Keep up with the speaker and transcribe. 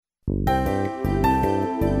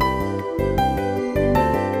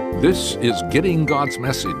This is Getting God's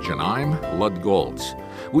Message, and I'm Lud Goltz.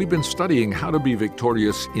 We've been studying how to be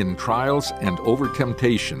victorious in trials and over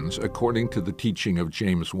temptations according to the teaching of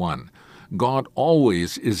James 1. God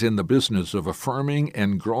always is in the business of affirming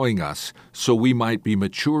and growing us so we might be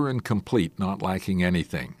mature and complete, not lacking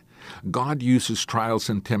anything. God uses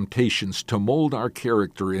trials and temptations to mold our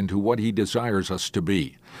character into what He desires us to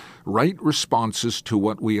be. Right responses to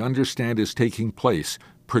what we understand is taking place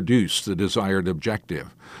produce the desired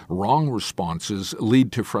objective. Wrong responses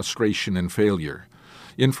lead to frustration and failure.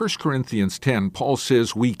 In 1 Corinthians 10, Paul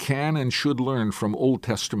says we can and should learn from Old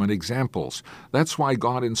Testament examples. That's why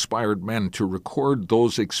God inspired men to record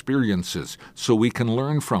those experiences so we can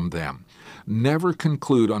learn from them. Never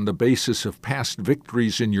conclude on the basis of past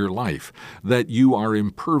victories in your life that you are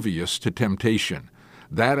impervious to temptation.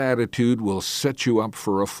 That attitude will set you up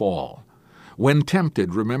for a fall. When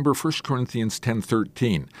tempted, remember 1 Corinthians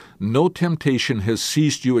 10:13. No temptation has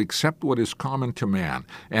seized you except what is common to man,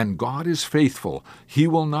 and God is faithful. He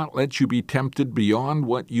will not let you be tempted beyond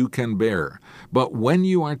what you can bear. But when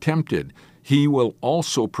you are tempted, He will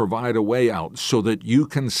also provide a way out so that you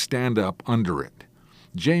can stand up under it.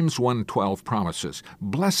 James 1:12 promises,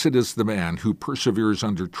 "Blessed is the man who perseveres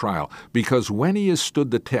under trial, because when he has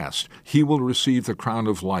stood the test, he will receive the crown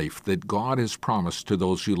of life that God has promised to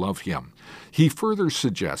those who love Him." He further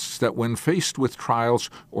suggests that when faced with trials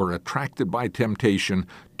or attracted by temptation,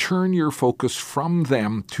 turn your focus from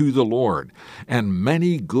them to the Lord, and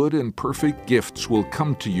many good and perfect gifts will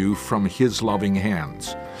come to you from His loving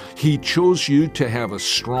hands. He chose you to have a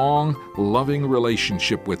strong, loving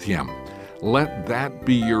relationship with Him. Let that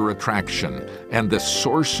be your attraction and the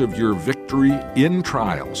source of your victory in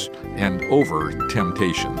trials and over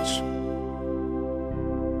temptations.